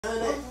There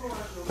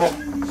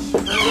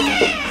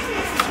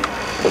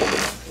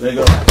you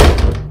go.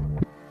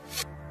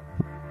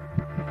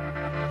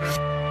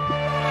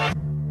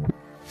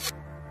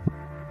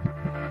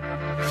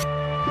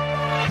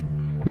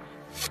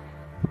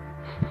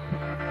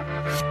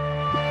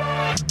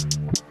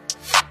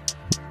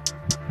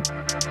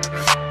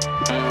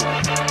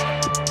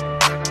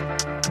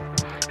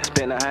 It's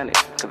been 100,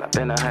 cause I've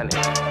been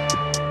 100.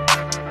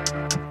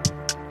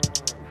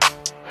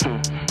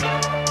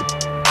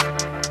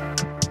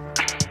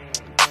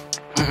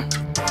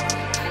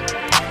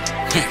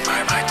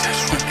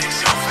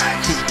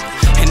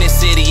 In this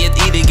city, it's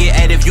either get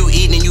ate if you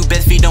eatin', you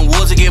best feed them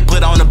wolves or get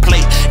put on the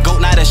plate. Goat,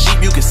 not a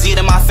sheep, you can see it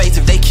in my face.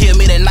 If they kill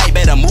me tonight,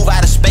 better move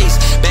out of space.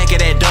 Back of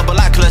that double,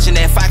 I clutching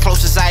that fight,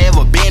 closest I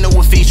ever been. It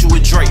would feature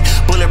with Drake.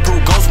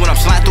 Bulletproof ghost when I'm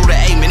sliding through the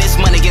A. Man, this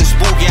money getting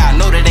spooky, I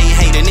know that they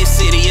hate. In this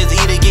city, it's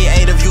either get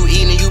ate if you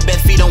eatin', you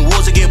best feed them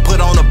wolves or get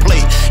put on the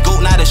plate.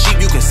 Goat, not a sheep,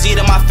 you can see it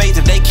in my face.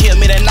 If they kill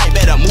me tonight,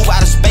 better move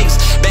out of space.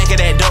 Back of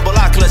that double,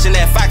 I clutching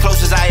that fight,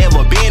 closest I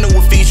ever been. It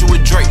would feature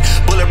with Drake.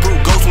 Bulletproof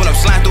ghost when I'm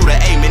sliding through the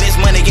A. Man, this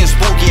money getting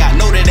spooky, I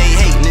know that they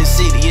hate. In this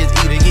city, it's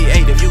either get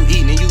ate if you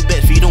eatin', you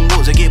best feed them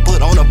wolves or get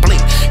put on a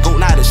plate. Goat,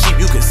 not a sheep,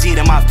 you can see it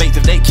in my face.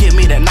 If they kill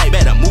me tonight,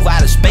 better move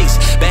out of space.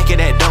 Back of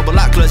that double,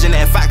 I clutching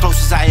that fight,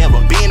 closest I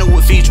ever been. It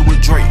would feature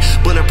with Drake.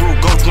 Bulletproof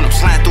ghost when I'm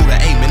sliding through the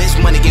A. Man, this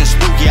money getting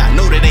spooky, I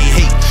know that they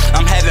hate.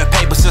 I'm having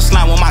papers to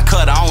slime with my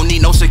cutter. I don't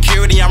need no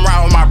security, I'm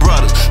riding with my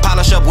brothers.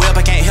 Polish up web,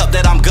 I can't help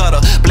that I'm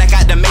gutter. Black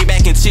out the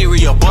Maybach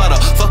interior butter.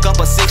 Fuck up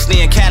a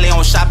 60 in Cali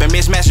on shopping.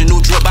 Mismatch a new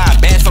drip, buying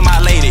bags for my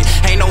lady.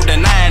 Ain't no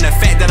denying the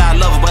fact that I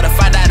love her, but if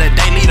I die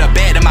today, leave her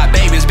bad to my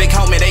babies. Big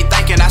homie, they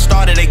thinking I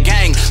started a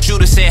gang.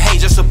 Shooter said, hey,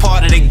 just a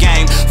part of the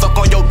game. Fuck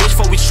on your bitch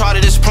before we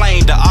charted this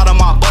plane. The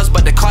Audemars bus,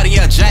 but the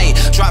Cartier Jane.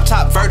 Drop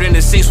top vert in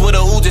the 6 with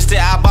a Uzi.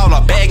 Still eyeball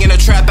a bag in the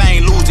trap, I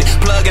ain't lose it.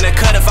 Plug in the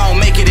cut if I don't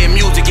make it in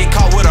music. Get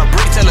caught with a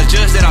brick, tell a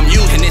judge that I'm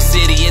using. In this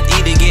city, it's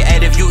either get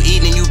ate if you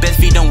eatin', you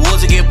best feed them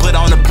wolves or get put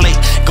on the plate.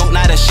 Goat,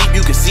 not a sheep,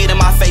 you can see it in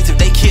my face. If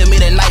they kill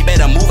me tonight,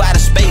 better move out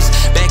of space.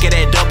 Back of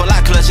that double, I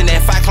clutching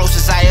that fight,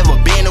 closest I ever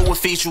been. It would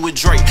feature with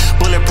Drake.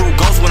 Bulletproof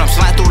ghost when I'm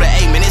sliding through the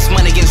A. Man, this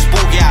money getting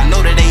spooky, I know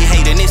that they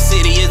hate. In this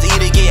city, it's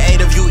either get ate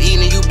if you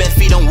eatin', you best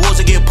feed them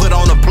wolves or get put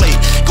on the plate.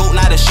 Goat,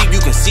 not a sheep,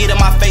 you can see it in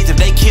my face. If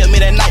they kill me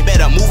tonight,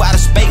 better move out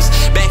of space.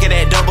 Back of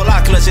that double,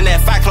 I clutching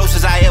that fight,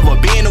 closest I ever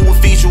been. It would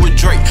feature with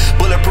Drake.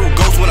 Bulletproof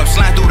ghost when I'm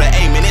sliding through the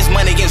A. Man, this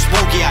money getting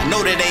spooky, I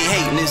know that they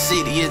hate. In this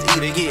city, it's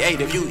either get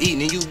ate if you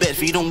eatin', you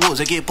best feed them wolves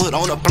or get put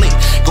on a plate.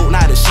 Goat,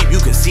 not a sheep, you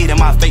can see it in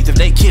my face. If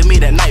they kill me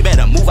tonight,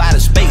 better move out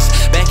of space.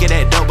 Back of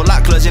that double,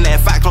 I clutching that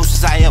fight,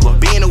 closest I ever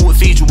been. It would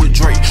feature with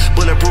Drake.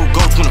 Bulletproof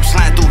ghost when I'm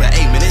sliding through the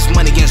A. Man, this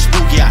money getting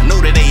spooky, I know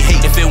that they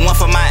hate. If it weren't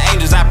for my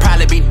angels, I'd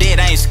probably be dead.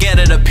 I ain't scared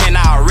of the pen,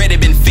 I already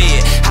been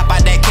fed. Hop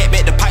out that cat,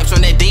 bet the pipes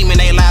on that demon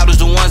ain't loud as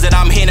the ones that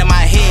I'm hitting in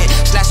my head.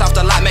 Snatch off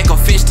the light, make a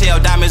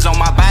fishtail. Diamonds on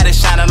my body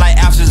shining like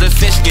ounces of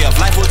fish scales.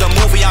 Life was a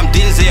movie, I'm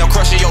Denzel.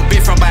 Crushing your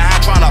bitch from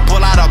behind, trying to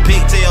pull out her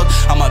pigtails.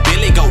 I'm a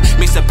Billy Goat,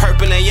 mix the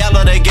purple and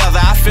yellow together.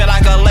 I feel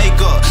like a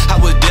Laker. I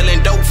was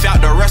dealing dope,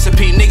 found the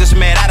recipe. Niggas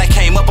mad, I done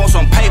came up on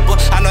some paper.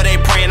 I know they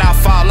praying I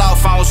fall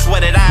off. I don't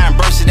sweat it, I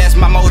embrace it, that's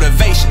my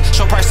motivation.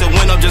 Show price that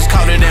went up, just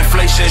call it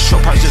inflation. Show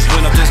price just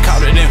went up, just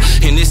call it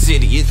in this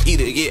city, it's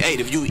either get ate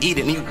if you eat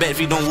it, and you bet if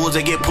you don't wolves,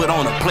 they get put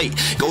on a plate.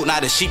 Goat,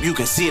 not a sheep, you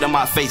can see it in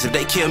my face. If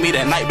they kill me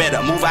tonight,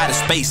 better move out of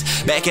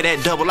space. Back of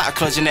that double, I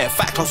clutching that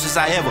fight, closest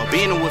I ever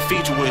been. It would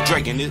feature with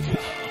Drake in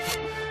this.